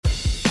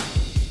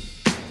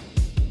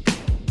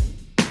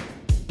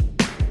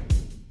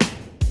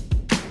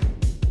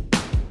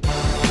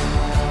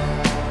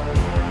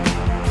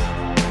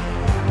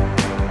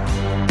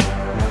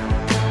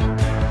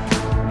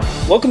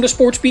Welcome to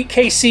Sports Beat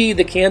KC,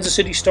 the Kansas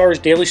City Star's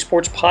daily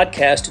sports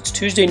podcast. It's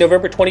Tuesday,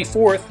 November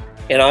 24th,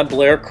 and I'm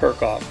Blair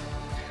Kirchhoff.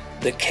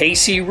 The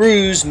KC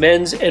Roos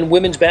men's and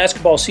women's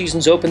basketball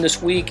seasons opened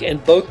this week,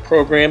 and both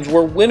programs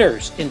were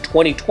winners in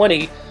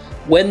 2020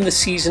 when the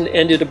season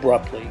ended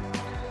abruptly.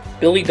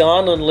 Billy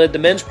Donlin led the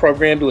men's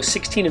program to a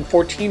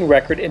 16-14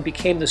 record and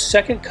became the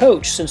second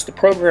coach since the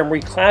program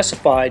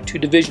reclassified to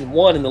Division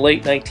I in the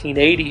late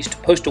 1980s to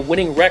post a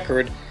winning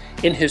record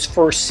in his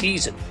first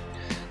season.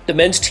 The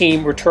men's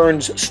team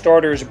returns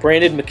starters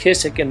Brandon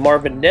McKissick and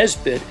Marvin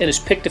Nesbitt and is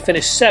picked to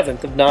finish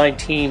 7th of 9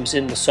 teams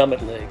in the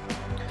Summit League.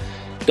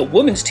 The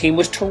women's team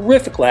was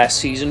terrific last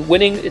season,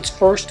 winning its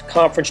first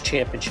conference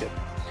championship.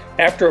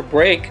 After a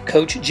break,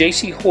 Coach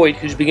J.C. Hoyt,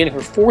 who's beginning her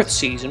 4th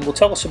season, will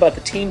tell us about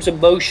the team's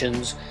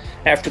emotions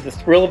after the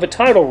thrill of a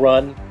title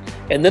run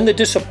and then the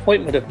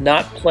disappointment of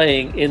not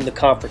playing in the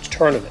conference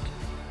tournament.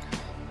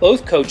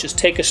 Both coaches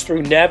take us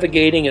through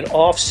navigating an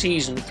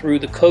off-season through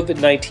the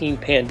COVID-19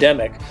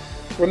 pandemic.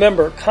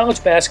 Remember,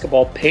 college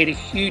basketball paid a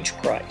huge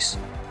price.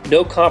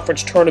 No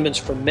conference tournaments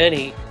for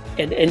many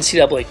and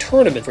NCAA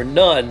tournament for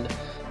none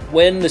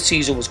when the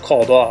season was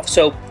called off.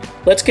 So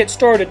let's get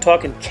started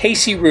talking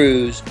KC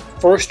Roos,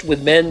 first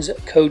with men's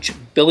coach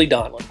Billy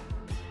Donlin.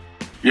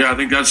 Yeah, I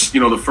think that's,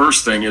 the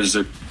first thing is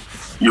that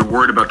you're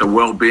worried about the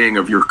well-being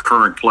of your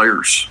current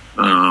players.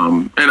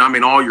 And I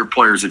mean, all your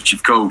players that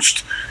you've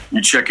coached,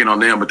 you check in on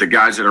them, but the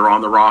guys that are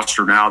on the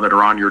roster now, that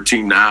are on your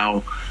team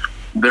now,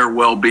 their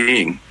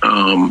well-being.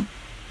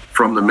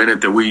 From the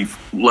minute that we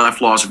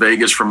left Las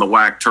Vegas from the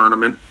WAC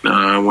tournament,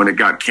 when it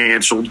got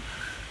canceled,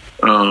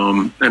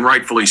 and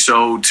rightfully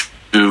so, to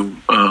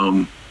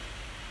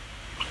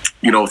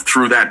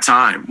through that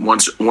time,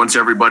 once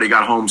everybody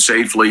got home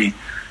safely,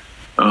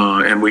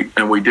 and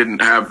we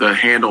didn't have the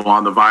handle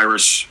on the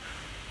virus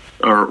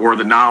or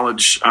the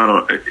knowledge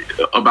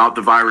about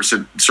the virus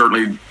that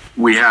certainly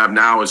we have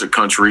now as a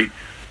country.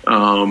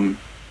 I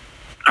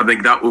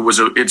think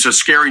that it's a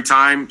scary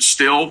time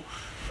still.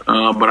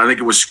 But I think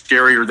it was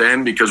scarier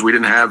then because we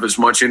didn't have as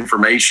much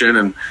information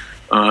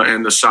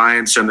and the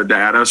science and the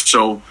data.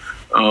 So,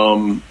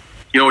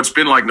 it's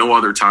been like no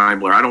other time,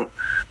 Blair. And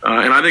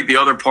I think the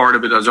other part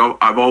of it is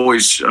I've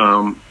always,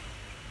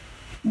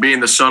 being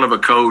the son of a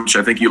coach,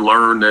 I think you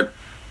learn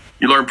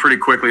pretty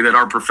quickly that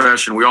our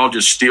profession, we all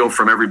just steal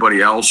from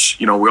everybody else.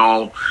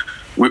 You're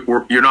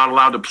not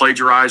allowed to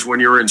plagiarize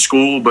when you're in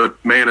school,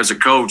 but man, as a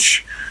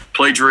coach,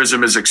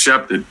 plagiarism is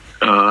accepted.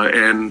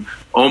 And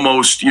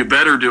almost you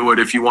better do it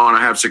if you want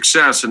to have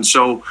success. And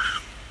so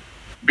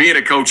being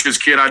a coach's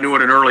kid, I knew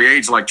at an early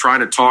age, like trying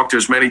to talk to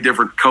as many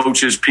different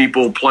coaches,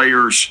 people,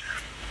 players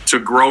to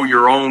grow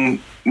your own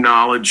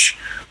knowledge.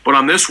 But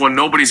on this one,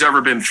 nobody's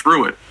ever been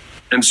through it.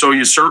 And so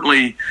you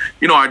certainly,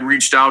 I'd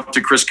reached out to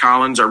Chris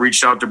Collins. I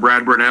reached out to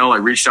Brad Burnell. I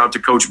reached out to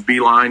Coach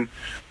Beeline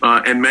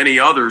and many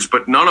others,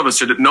 but no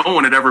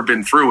one had ever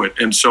been through it.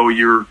 And so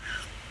you're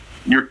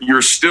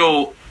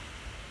still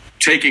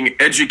taking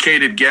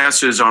educated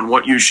guesses on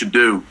what you should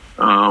do.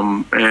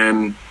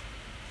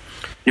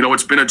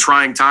 It's been a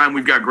trying time.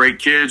 We've got great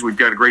kids. We've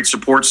got a great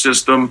support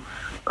system,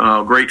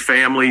 great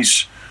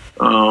families.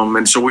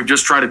 And so we've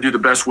just tried to do the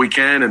best we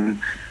can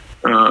and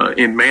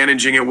in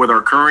managing it with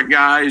our current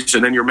guys.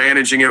 And then you're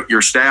managing it.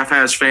 Your staff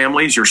has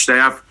families.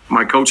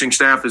 My coaching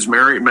staff is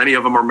married. Many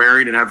of them are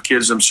married and have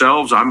kids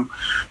themselves.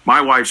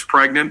 My wife's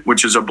pregnant,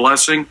 which is a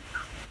blessing.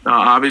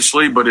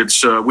 Obviously, but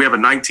it's we have a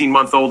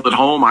 19-month-old at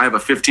home. I have a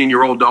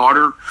 15-year-old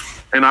daughter,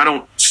 and I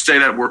don't say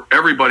that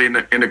everybody in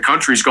the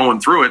country is going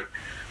through it,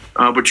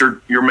 but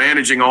you're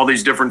managing all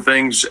these different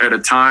things at a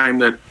time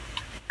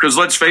because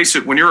let's face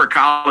it, when you're a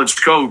college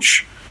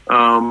coach,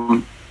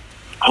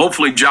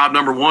 hopefully job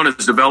number one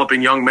is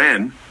developing young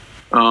men.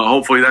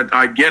 Hopefully that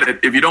I get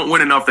it. If you don't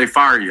win enough, they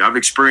fire you. I've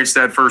experienced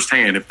that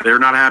firsthand. If they're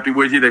not happy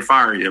with you, they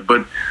fire you.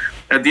 But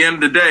at the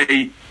end of the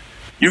day,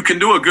 you can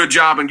do a good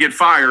job and get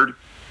fired.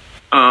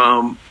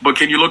 But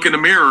can you look in the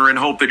mirror and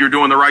hope that you're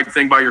doing the right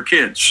thing by your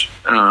kids?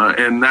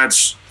 And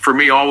that's, for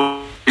me,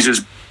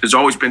 has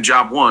always been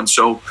job one.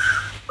 So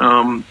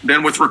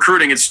then with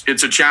recruiting, it's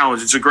a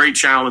challenge. It's a great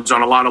challenge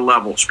on a lot of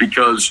levels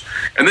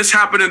and this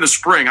happened in the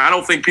spring. I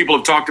don't think people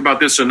have talked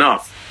about this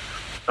enough.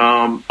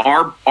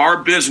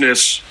 Our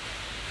business,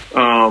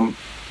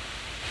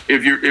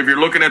 if you're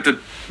looking at the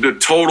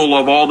total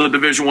of all the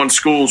Division I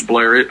schools,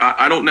 Blair,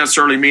 I don't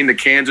necessarily mean the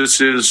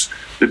Kansases,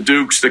 the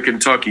Dukes, the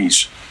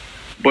Kentuckys.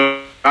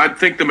 But I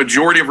think the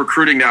majority of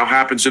recruiting now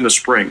happens in the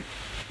spring.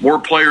 More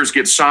players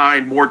get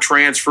signed, more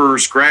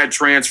transfers, grad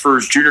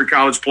transfers, junior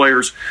college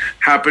players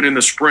happen in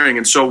the spring.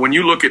 And so when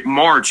you look at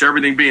March,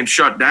 everything being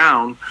shut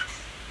down,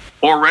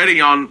 already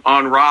on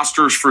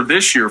rosters for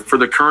this year, for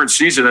the current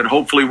season that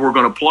hopefully we're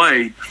going to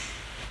play,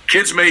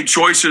 kids made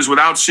choices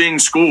without seeing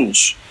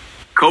schools.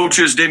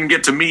 Coaches didn't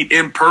get to meet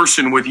in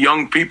person with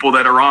young people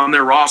that are on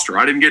their roster.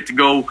 I didn't get to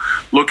go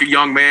look a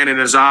young man in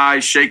his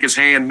eyes, shake his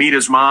hand, meet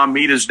his mom,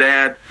 meet his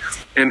dad,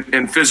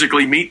 and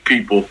physically meet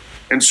people.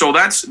 And so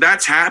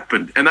that's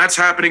happened. And that's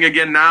happening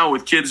again now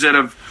with kids that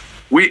have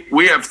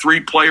we have 3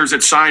 players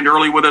that signed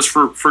early with us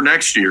for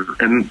next year.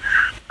 And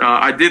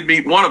I did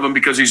meet one of them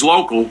because he's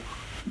local,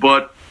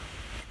 but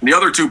the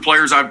other 2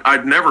 players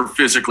I've never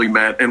physically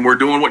met, and we're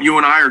doing what you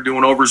and I are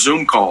doing over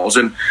Zoom calls.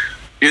 And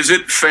is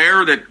it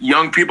fair that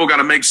young people got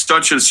to make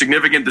such a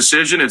significant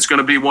decision? It's going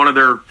to be one of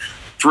their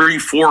 3,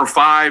 4, or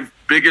 5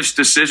 biggest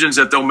decisions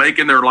that they'll make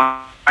in their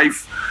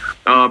life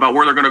about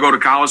where they're going to go to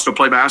college to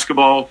play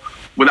basketball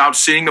without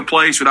seeing the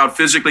place, without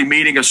physically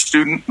meeting a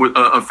student, with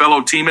a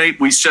fellow teammate.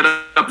 We set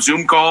up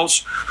Zoom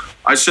calls.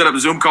 I set up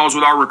Zoom calls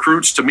with our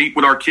recruits to meet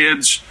with our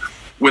kids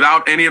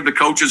without any of the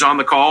coaches on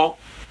the call.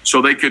 So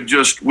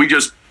we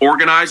just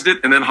organized it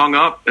and then hung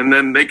up, and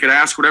then they could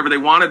ask whatever they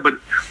wanted. But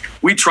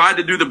we tried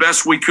to do the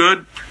best we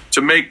could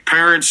to make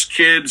parents,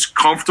 kids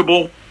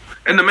comfortable,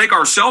 and to make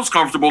ourselves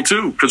comfortable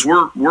too, because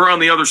we're on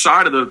the other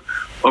side of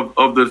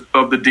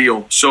the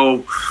deal.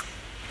 So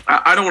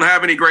I don't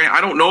have any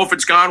I don't know if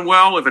it's gone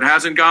well. If it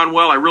hasn't gone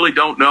well, I really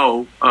don't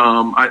know.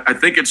 I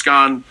think it's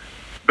gone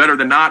better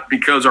than not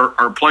because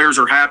our players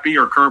are happy.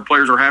 Our current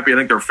players are happy. I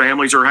think their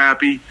families are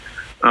happy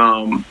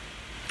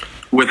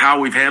with how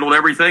we've handled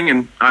everything.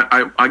 And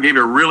I gave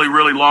you a really,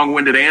 really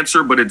long-winded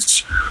answer, but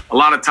it's a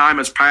lot of time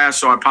has passed,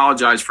 so I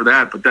apologize for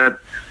that. But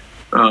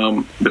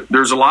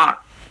there's a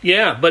lot.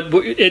 Yeah, but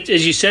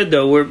as you said,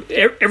 though,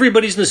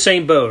 everybody's in the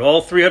same boat. All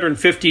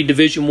 350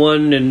 Division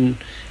I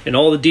and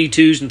all the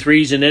D2s and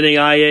 3s and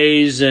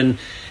NAIAs and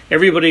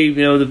everybody,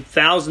 the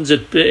thousands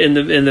and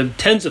the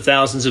tens of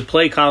thousands that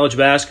play college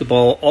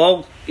basketball,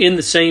 all in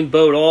the same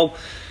boat, all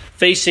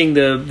facing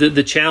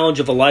the challenge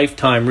of a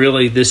lifetime,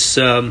 really. This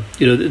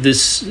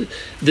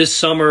this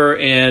summer,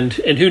 and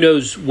who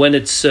knows when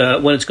it's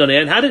going to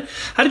end. How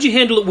did you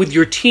handle it with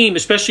your team,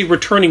 especially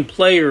returning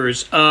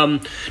players?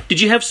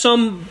 Did you have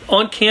some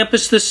on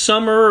campus this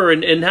summer,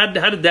 and how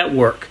did that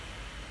work?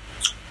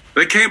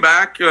 They came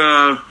back.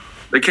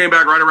 They came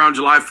back right around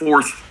July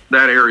 4th.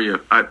 That area.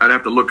 I'd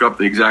have to look up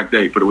the exact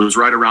date, but it was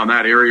right around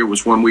that area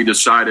was when we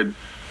decided.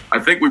 I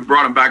think we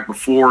brought them back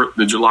before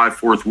the July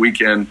 4th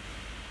weekend.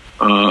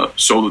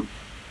 So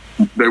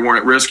they weren't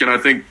at risk. And I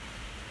think,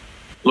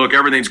 look,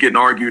 everything's getting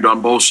argued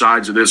on both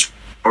sides of this,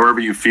 however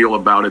you feel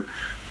about it.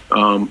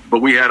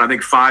 But we had, I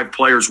think, 5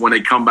 players when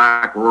they come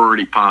back were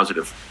already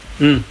positive.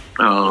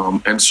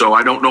 And so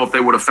I don't know if they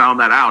would have found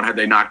that out had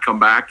they not come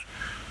back.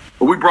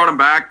 But we brought them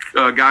back.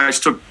 Guys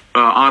took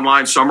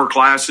online summer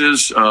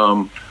classes.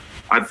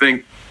 I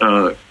think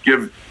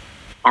give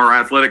our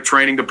athletic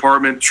training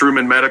department,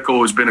 Truman Medical,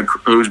 who's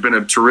been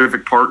a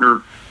terrific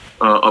partner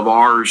of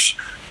ours.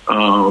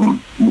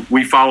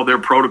 We followed their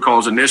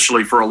protocols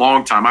initially for a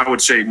long time. I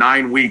would say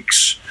 9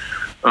 weeks.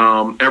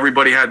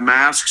 Everybody had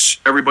masks.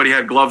 Everybody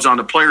had gloves on.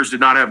 The players did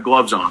not have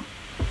gloves on.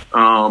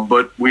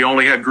 But we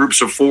only had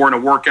groups of 4 in a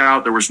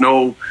workout. There was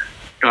no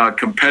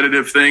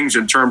competitive things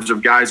in terms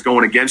of guys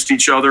going against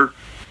each other.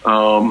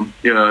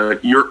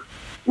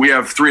 We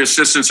have 3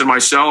 assistants and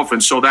myself,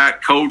 and so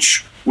that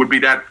coach would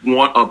be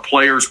a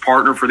player's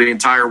partner for the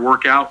entire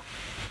workout.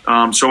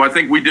 So I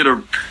think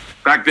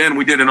back then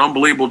we did an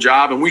unbelievable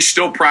job, and we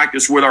still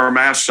practice with our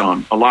masks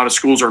on. A lot of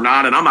schools are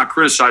not, and I'm not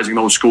criticizing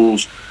those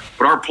schools,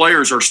 but our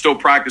players are still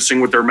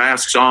practicing with their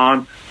masks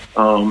on.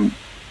 Wow.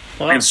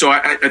 And so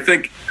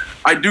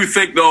I do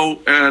think though,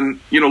 and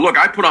look,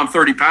 I put on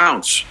 30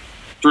 pounds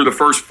through the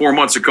first 4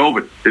 months of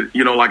COVID.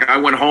 I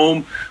went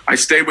home, I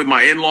stayed with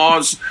my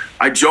in-laws.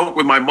 I joked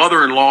with my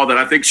mother-in-law that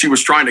I think she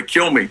was trying to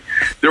kill me.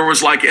 There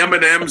was like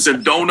M&Ms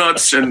and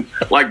donuts and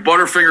like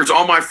Butterfingers,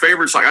 all my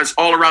favorites,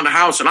 all around the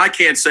house. And I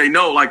can't say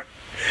no. Like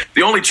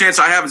the only chance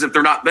I have is if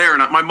they're not there.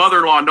 And my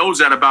mother-in-law knows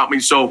that about me.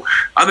 So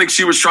I think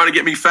she was trying to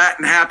get me fat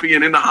and happy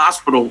and in the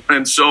hospital.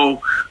 And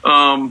so,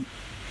 but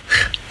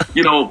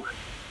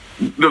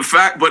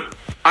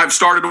I've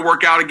started to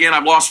work out again.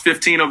 I've lost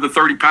 15 of the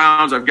 30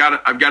 pounds. I've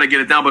got to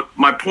get it down. But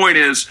my point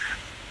is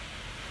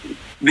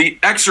the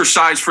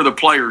exercise for the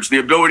players, the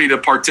ability to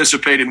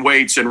participate in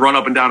weights and run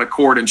up and down a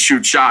court and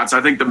shoot shots,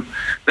 I think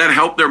that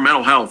helped their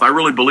mental health. I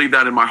really believe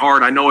that in my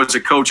heart. I know as a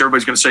coach,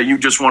 everybody's going to say, you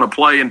just want to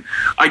play. And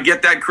I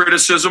get that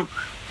criticism.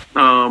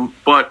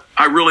 But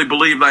I really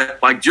believe that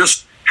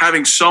just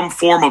having some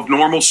form of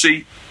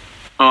normalcy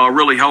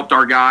really helped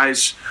our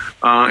guys.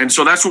 And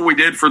so that's what we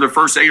did for the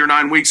first 8 or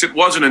 9 weeks. It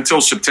wasn't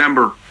until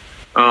September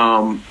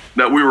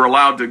that we were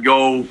allowed to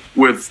go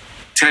with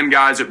 10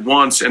 guys at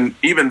once. And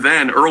even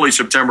then, early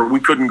September, we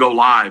couldn't go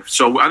live.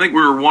 So I think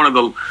we were one of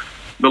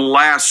the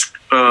last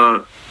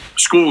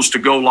schools to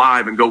go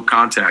live and go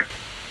contact.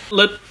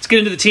 Let's get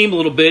into the team a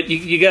little bit.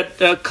 You got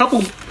a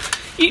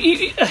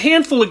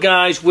handful of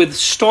guys with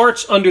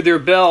starts under their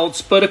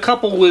belts, but a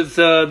couple with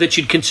that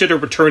you'd consider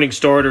returning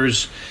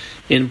starters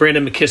in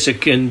Brandon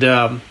McKissick and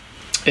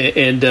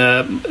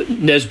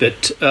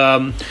Nesbitt.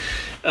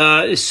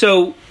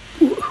 So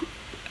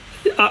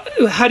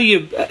how do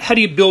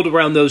you build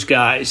around those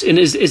guys? And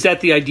is that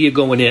the idea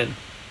going in?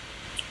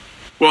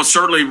 Well,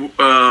 certainly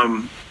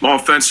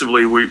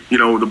offensively,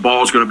 the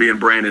ball is going to be in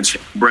Brandon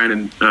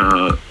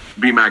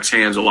BMAC's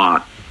hands a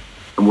lot,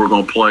 and we're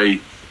going to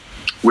play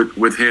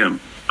with him.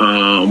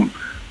 A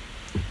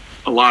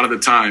lot of the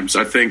times,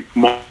 I think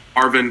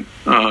Marvin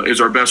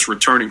is our best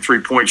returning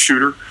three-point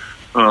shooter.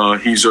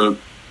 He's a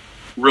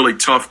really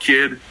tough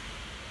kid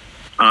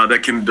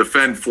that can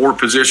defend four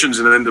positions,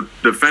 and then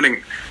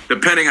depending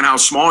on how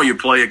small you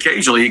play,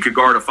 occasionally he could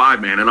guard a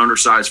five-man, an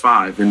undersized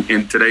five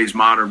in today's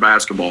modern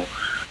basketball.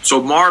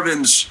 So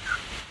Marvin's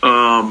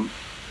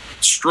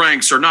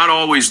strengths are not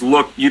always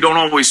you don't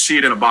always see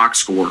it in a box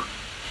score,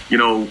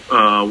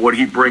 what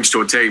he brings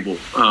to a table.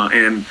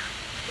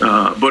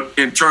 But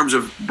in terms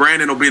of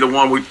Brandon will be the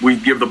one we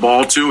give the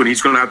ball to, and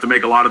he's going to have to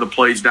make a lot of the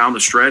plays down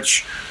the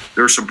stretch.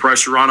 There's some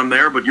pressure on him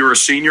there, but you're a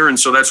senior, and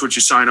so that's what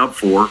you sign up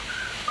for.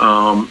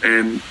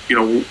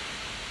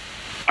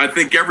 I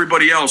think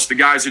everybody else, the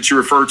guys that you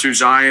refer to,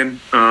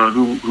 Zion,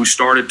 who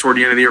started toward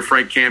the end of the year,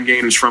 Frank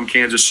Camgane, who's from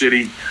Kansas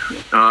City,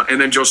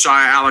 and then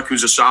Josiah Alec,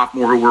 who's a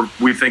sophomore, who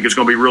we think is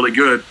going to be really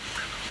good.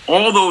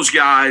 All those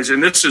guys,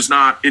 and this is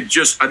not –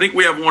 I think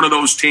we have one of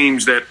those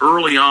teams that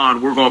early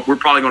on we're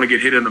probably going to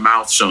get hit in the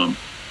mouth some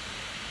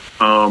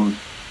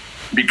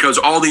because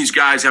all these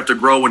guys have to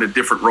grow into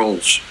different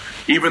roles.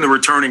 Even the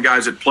returning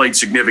guys that played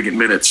significant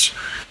minutes.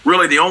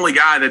 Really, the only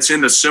guy that's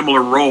in the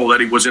similar role that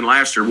he was in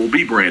last year will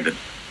be Brandon,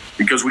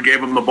 because we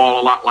gave him the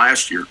ball a lot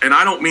last year. And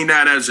I don't mean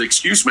that as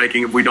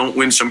excuse-making if we don't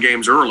win some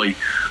games early.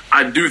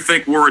 I do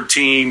think we're a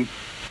team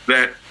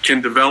that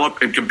can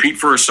develop and compete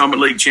for a Summit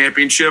League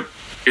championship.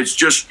 It's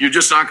just, you're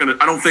just not going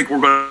to – I don't think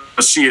we're going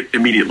to see it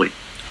immediately.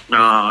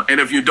 And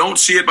if you don't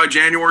see it by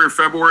January or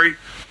February,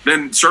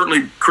 then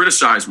certainly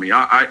criticize me.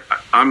 I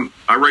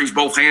raise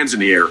both hands in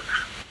the air.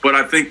 But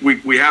I think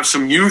we have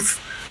some youth.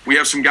 We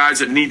have some guys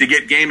that need to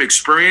get game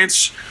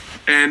experience.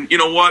 And you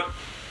know what?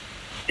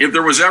 If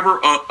there was ever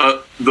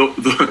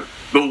the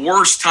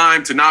worst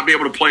time to not be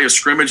able to play a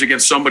scrimmage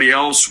against somebody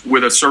else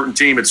with a certain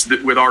team, it's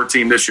with our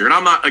team this year. And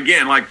I'm not,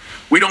 again,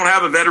 we don't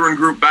have a veteran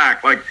group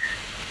back.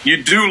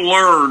 You do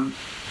learn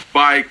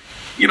by,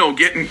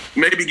 getting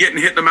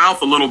hit in the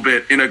mouth a little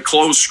bit in a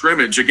close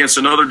scrimmage against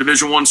another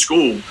Division I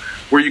school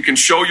where you can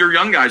show your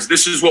young guys,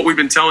 this is what we've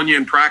been telling you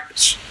in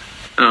practice.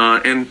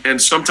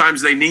 And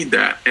sometimes they need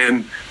that.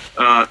 And,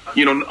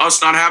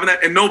 us not having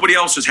that, and nobody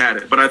else has had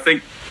it. But I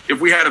think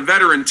if we had a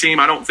veteran team,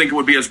 I don't think it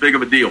would be as big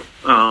of a deal.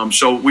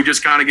 So we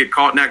just kind of get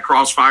caught in that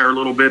crossfire a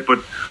little bit.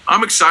 But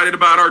I'm excited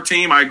about our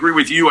team. I agree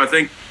with you. I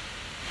think,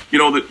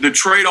 the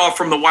trade-off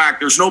from the WAC,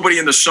 there's nobody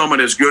in the Summit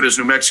as good as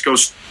New Mexico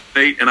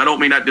State. And I don't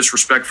mean that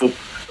disrespectful.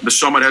 The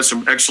Summit has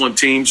some excellent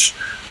teams.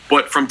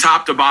 But from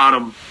top to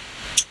bottom,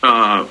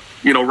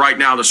 right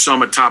now the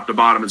Summit top to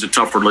bottom is a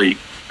tougher league.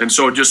 And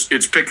so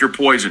it's pick your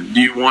poison.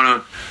 Do you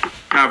want to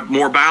have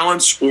more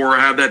balance or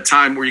have that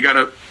time where you got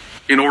to,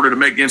 in order to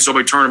make the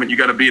NCAA tournament, you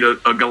got to beat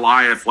a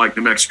Goliath like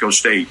New Mexico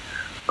State?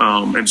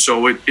 And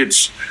so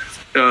it's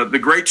the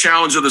great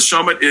challenge of the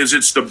Summit is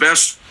it's the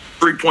best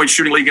three-point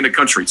shooting league in the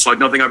country. It's like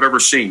nothing I've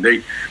ever seen.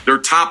 They're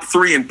top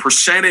three in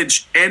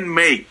percentage and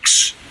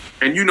makes.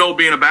 And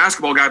being a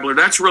basketball guy, Blair,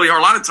 that's really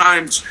hard. A lot of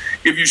times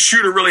if you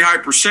shoot a really high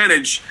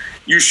percentage,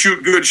 you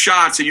shoot good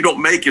shots and you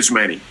don't make as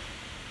many.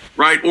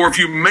 Right? Or if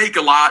you make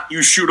a lot,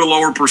 you shoot a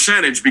lower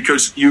percentage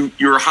because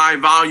you're a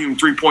high-volume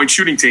three-point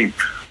shooting team.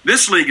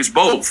 This league is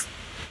both.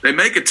 They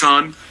make a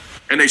ton,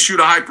 and they shoot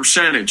a high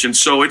percentage. And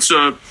so it's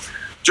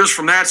just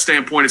from that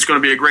standpoint, it's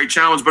going to be a great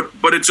challenge.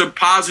 But it's a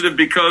positive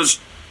because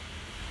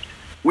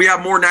we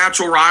have more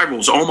natural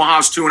rivals.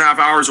 Omaha's 2.5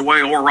 hours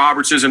away. Oral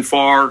Roberts isn't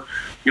far.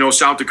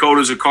 South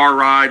Dakota's a car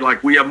ride.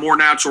 We have more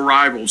natural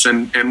rivals,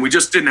 and we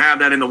just didn't have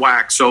that in the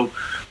WAC. So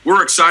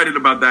we're excited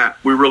about that.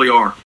 We really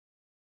are.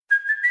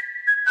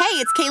 Hey,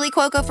 it's Kaylee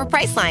Cuoco for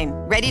Priceline.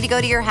 Ready to go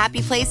to your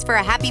happy place for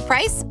a happy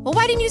price? Well,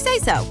 why didn't you say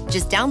so?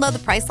 Just download the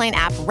Priceline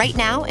app right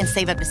now and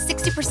save up to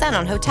 60%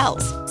 on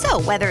hotels.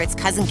 So whether it's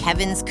Cousin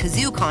Kevin's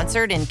Kazoo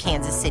Concert in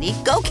Kansas City,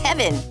 go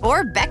Kevin,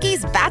 or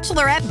Becky's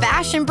Bachelorette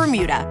Bash in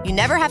Bermuda, you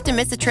never have to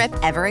miss a trip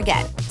ever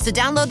again. So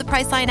download the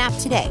Priceline app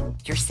today.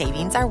 Your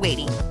savings are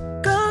waiting.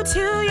 Go to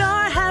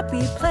your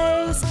happy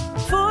place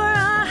for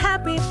a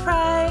happy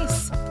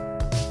price.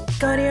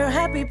 Go to your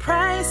happy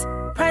price,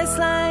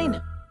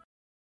 Priceline.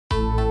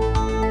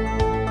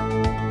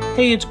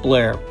 Hey, it's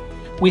Blair.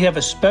 We have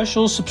a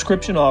special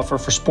subscription offer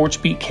for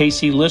SportsBeat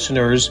KC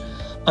listeners,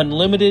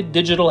 unlimited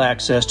digital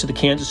access to the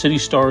Kansas City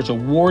Star's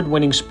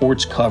award-winning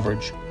sports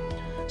coverage.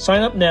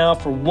 Sign up now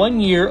for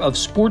 1 year of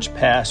Sports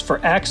Pass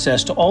for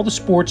access to all the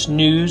sports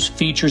news,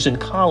 features,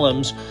 and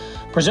columns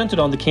presented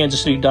on the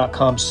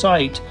kansascity.com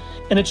site,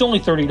 and it's only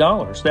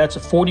 $30. That's a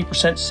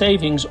 40%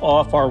 savings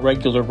off our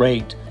regular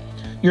rate.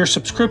 Your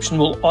subscription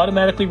will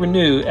automatically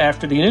renew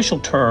after the initial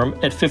term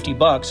at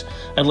 $50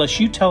 unless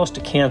you tell us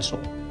to cancel.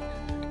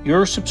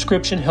 Your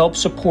subscription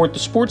helps support the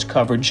sports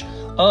coverage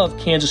of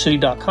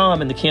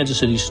kansascity.com and the Kansas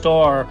City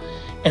Star,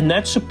 and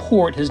that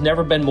support has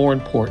never been more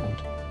important.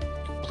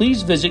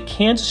 Please visit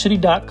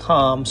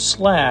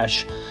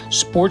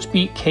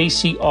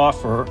kansascity.com/SportsBeatKC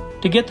offer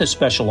to get this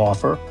special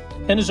offer.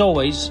 And as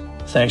always,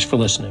 thanks for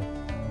listening.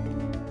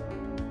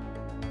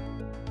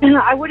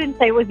 I wouldn't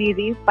say it was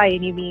easy by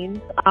any means.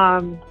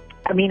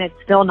 It's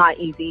still not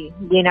easy.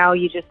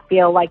 You just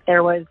feel like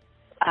there was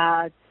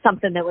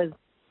something that was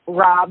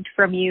robbed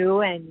from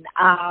you. And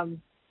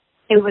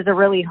it was a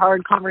really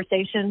hard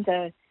conversation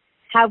to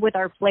have with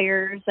our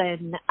players,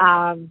 and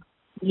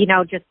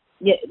just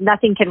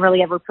nothing can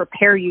really ever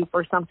prepare you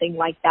for something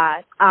like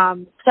that.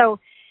 So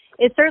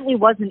it certainly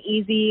wasn't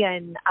easy,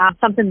 and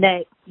something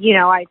that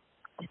I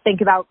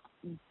think about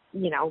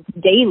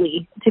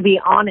daily, to be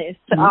honest.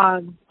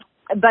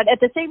 But at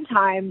the same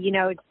time,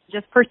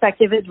 just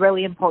perspective is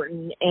really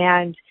important,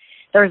 and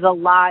there's a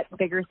lot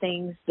bigger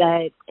things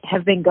that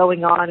have been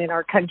going on in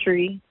our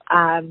country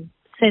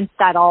since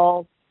that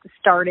all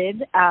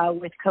started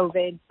with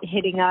COVID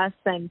hitting us.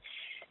 And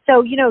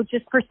so,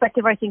 just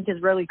perspective, I think,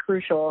 is really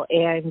crucial.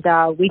 And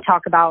we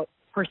talk about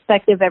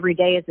perspective every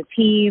day as a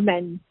team,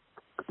 and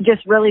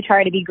just really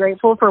try to be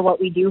grateful for what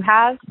we do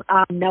have,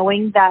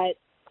 knowing that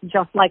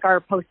just like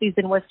our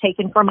postseason was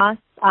taken from us,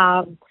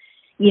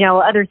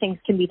 other things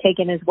can be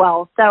taken as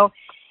well. So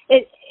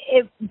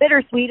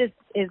bittersweet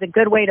is a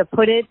good way to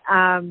put it.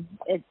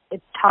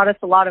 It's taught us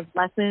a lot of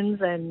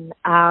lessons, and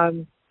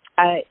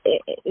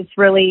it's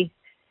really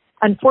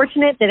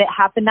unfortunate that it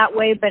happened that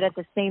way. But at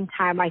the same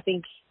time, I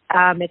think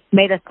it's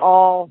made us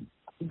all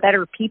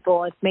better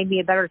people. It's made me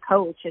a better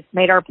coach. It's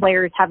made our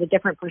players have a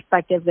different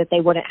perspective that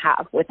they wouldn't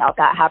have without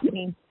that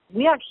happening.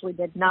 We actually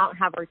did not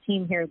have our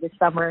team here this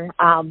summer.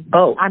 I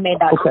made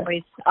that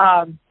choice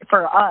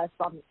for us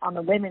on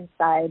the women's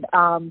side,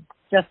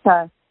 just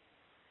to,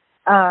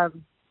 I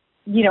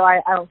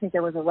don't think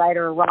there was a right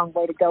or a wrong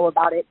way to go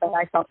about it, but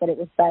I felt that it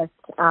was best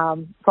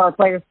for our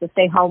players to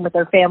stay home with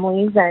their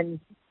families. And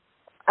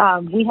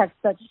we had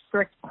such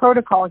strict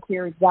protocol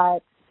here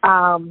that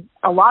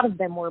a lot of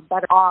them were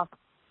better off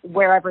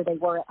wherever they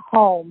were at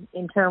home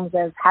in terms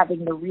of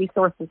having the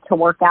resources to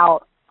work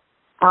out.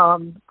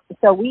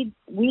 So we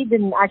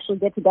didn't actually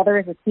get together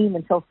as a team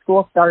until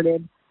school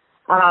started.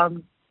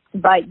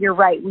 But you're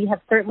right. We have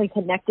certainly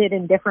connected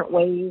in different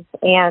ways.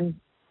 And,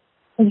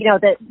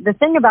 the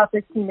thing about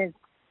this team is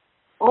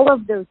all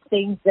of those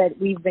things that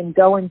we've been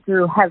going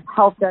through have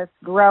helped us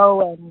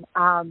grow and,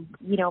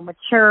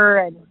 mature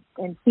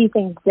and see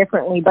things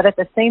differently. But at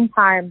the same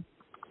time,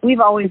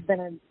 we've always been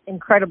an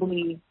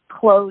incredibly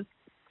close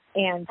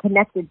and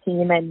connected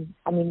team. And,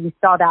 we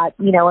saw that,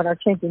 in our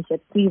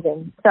championship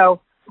season. So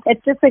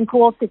it's just been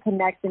cool to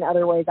connect in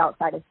other ways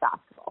outside of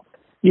basketball.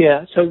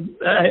 Yeah, so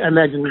I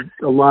imagine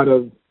a lot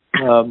of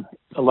Zoom,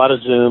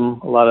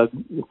 a lot of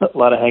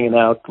hanging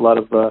out, a lot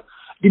of.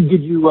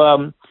 Did you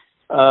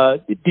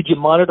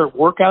monitor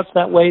workouts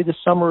that way this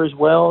summer as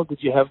well? Did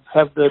you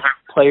have the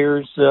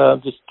players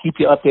just keep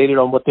you updated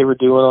on what they were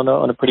doing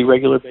on a pretty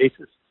regular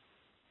basis?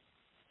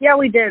 Yeah,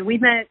 we did. We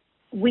met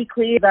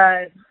weekly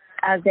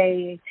as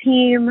a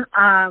team.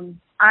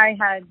 I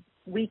had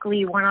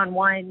weekly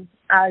one-on-one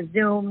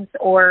Zooms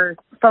or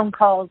phone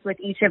calls with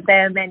each of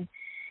them. And,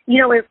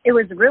 it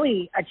was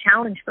really a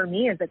challenge for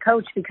me as a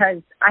coach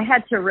because I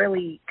had to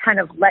really kind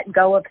of let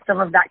go of some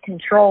of that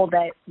control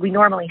that we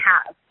normally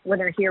have when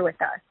they're here with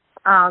us.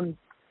 And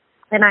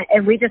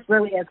we just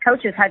really, as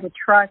coaches, had to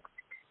trust,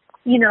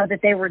 that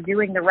they were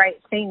doing the right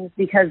things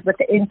because with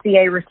the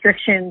NCAA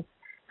restrictions,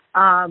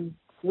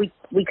 we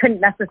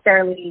couldn't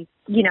necessarily,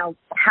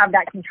 have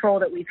that control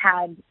that we've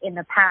had in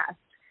the past.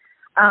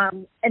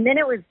 And then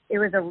it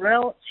was a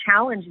real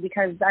challenge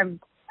because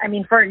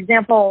for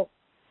example,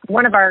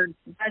 one of our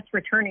best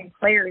returning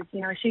players,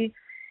 she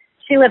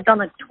lived on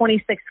the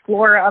 26th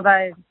floor of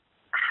a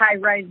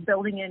high-rise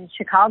building in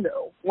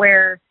Chicago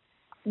where,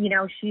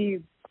 she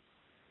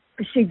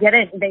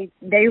didn't,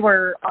 they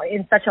were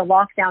in such a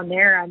lockdown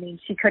there.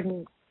 She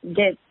couldn't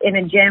get in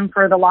a gym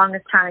for the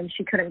longest time.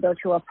 She couldn't go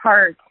to a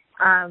park.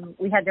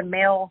 We had to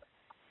mail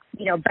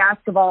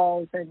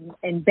basketballs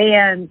and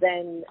bands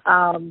and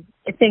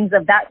things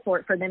of that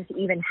sort for them to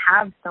even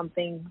have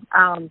something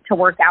to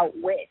work out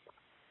with.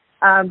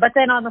 But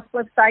then on the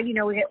flip side,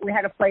 we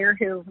had a player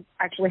who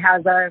actually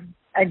has a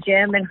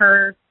gym in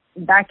her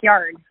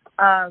backyard,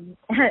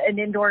 an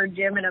indoor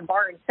gym in a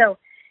barn. So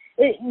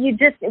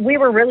we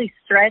were really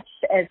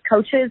stretched as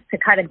coaches to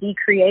kind of be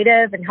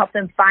creative and help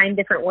them find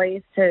different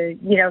ways to,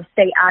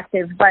 stay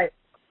active. But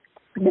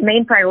the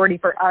main priority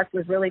for us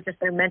was really just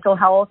their mental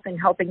health and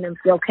helping them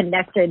feel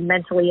connected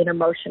mentally and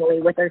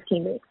emotionally with their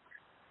teammates.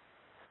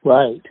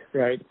 Right.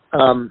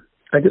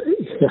 I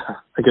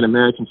can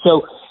imagine.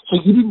 So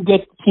you didn't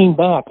get the team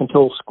back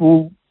until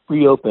school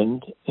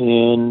reopened,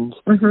 and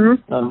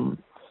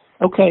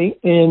okay.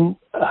 And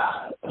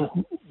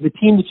the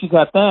team that you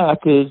got back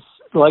is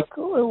like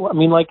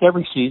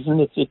every season.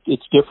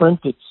 It's different.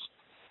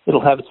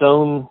 It'll have its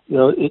own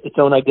its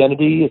own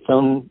identity, its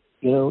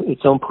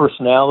own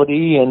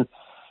personality, and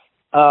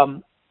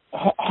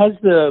has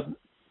the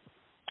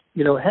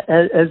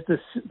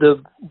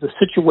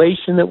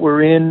situation that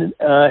we're in,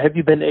 have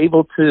you been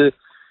able to,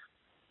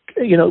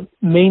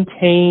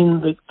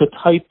 maintain the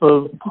type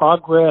of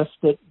progress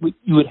that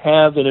you would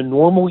have in a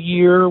normal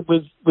year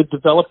with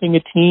developing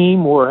a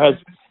team, or has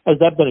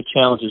that been a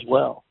challenge as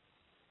well?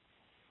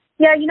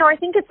 Yeah, I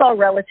think it's all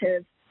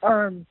relative.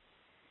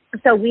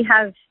 So we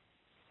have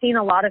seen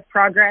a lot of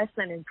progress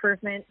and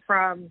improvement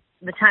from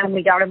the time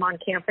we got him on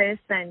campus,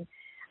 and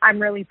I'm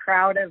really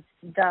proud of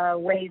the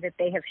way that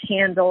they have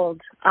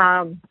handled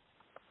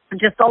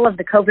just all of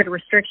the COVID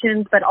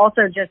restrictions, but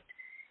also just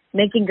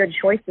making good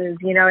choices,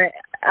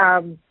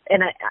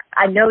 and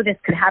I know this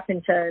could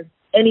happen to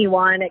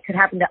anyone. It could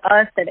happen to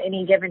us at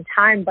any given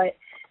time, but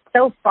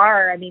so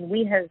far, I mean,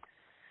 we have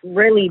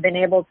really been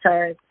able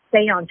to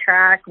stay on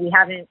track. We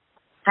haven't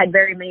had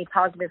very many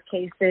positive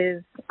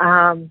cases.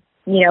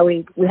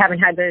 We haven't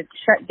had to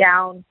shut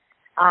down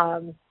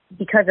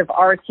because of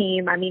our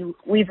team. I mean,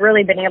 we've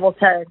really been able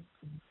to,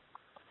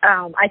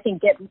 I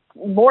think, get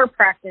more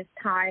practice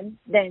time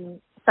than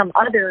some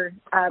other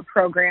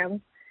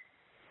programs.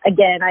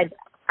 Again, I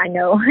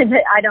know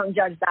I don't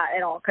judge that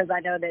at all because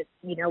I know that,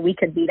 we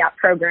could be that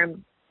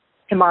program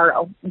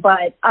tomorrow.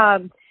 But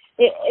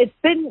it's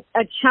been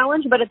a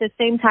challenge, but at the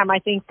same time, I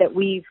think that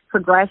we've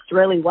progressed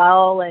really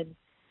well. And,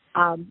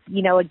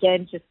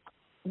 again, just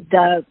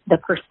the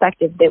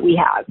perspective that we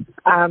have.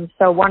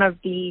 So one of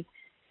the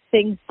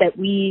things that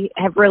we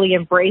have really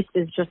embraced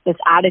is just this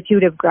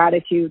attitude of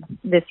gratitude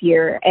this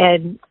year.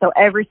 And so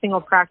every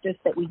single practice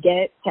that we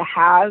get to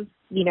have,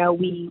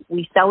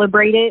 we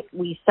celebrate it,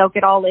 we soak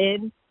it all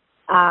in.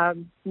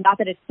 Not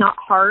that it's not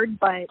hard,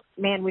 but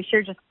man, we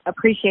sure just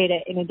appreciate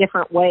it in a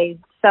different way.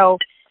 So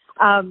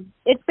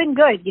it's been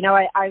good.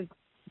 I've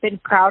been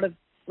proud of,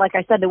 like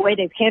I said, the way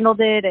they've handled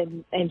it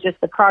and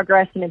just the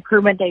progress and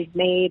improvement they've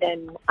made.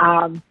 And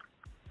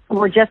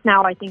we're just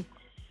now, I think,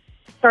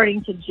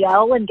 starting to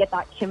gel and get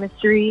that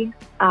chemistry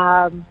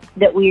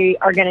that we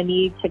are going to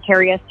need to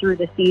carry us through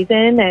the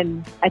season.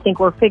 And I think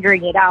we're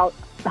figuring it out,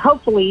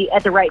 hopefully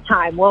at the right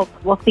time.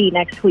 We'll see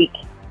next week.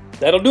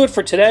 That'll do it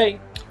for today.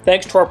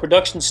 Thanks to our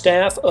production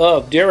staff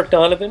of Derek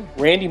Donovan,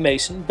 Randy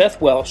Mason, Beth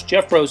Welsh,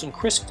 Jeff Rosen,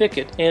 Chris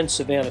Fickett, and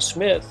Savannah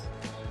Smith.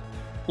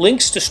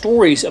 Links to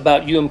stories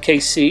about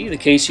UMKC, the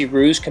KC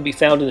Roos, can be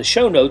found in the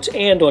show notes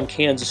and on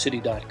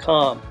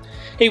kansascity.com.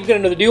 Hey, we've got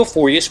another deal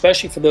for you,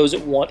 especially for those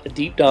that want a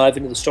deep dive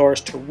into the Stars'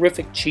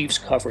 terrific Chiefs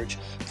coverage.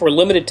 For a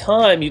limited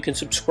time, you can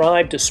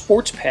subscribe to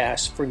Sports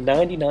Pass for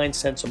 99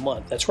 cents a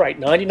month. That's right,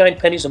 99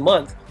 pennies a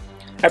month.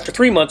 After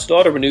 3 months, it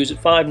auto renews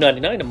at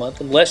 $5.99 a month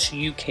unless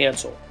you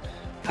cancel.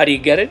 How do you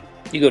get it?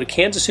 You go to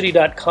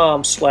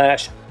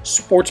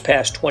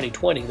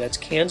kansascity.com/SportsPass2020. That's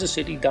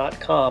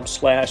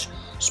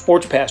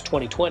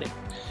kansascity.com/SportsPass2020.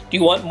 Do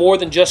you want more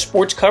than just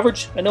sports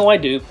coverage? I know I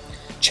do.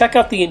 Check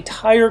out the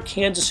entire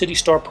Kansas City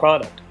Star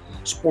product.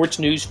 Sports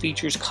news,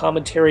 features,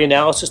 commentary,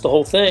 analysis, the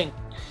whole thing.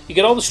 You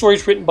get all the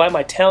stories written by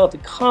my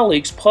talented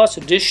colleagues, plus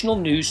additional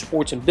news,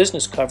 sports, and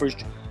business coverage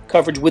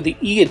with the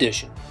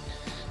e-edition.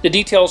 The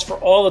details for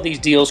all of these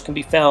deals can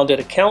be found at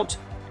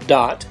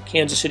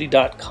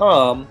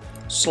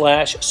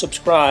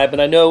account.kansascity.com/subscribe.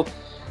 And I know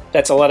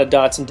that's a lot of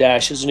dots and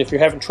dashes, and if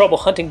you're having trouble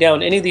hunting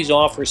down any of these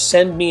offers,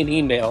 send me an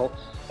email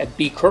at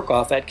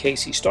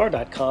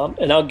bkirkhoff@kcstar.com,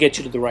 and I'll get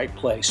you to the right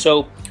place.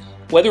 So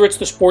whether it's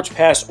the Sports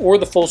Pass or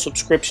the full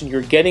subscription,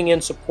 you're getting in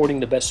supporting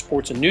the best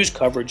sports and news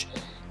coverage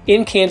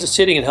in Kansas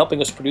City and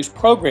helping us produce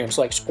programs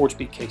like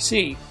SportsBeat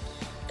KC.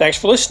 Thanks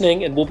for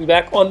listening, and we'll be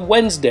back on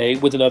Wednesday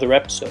with another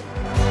episode.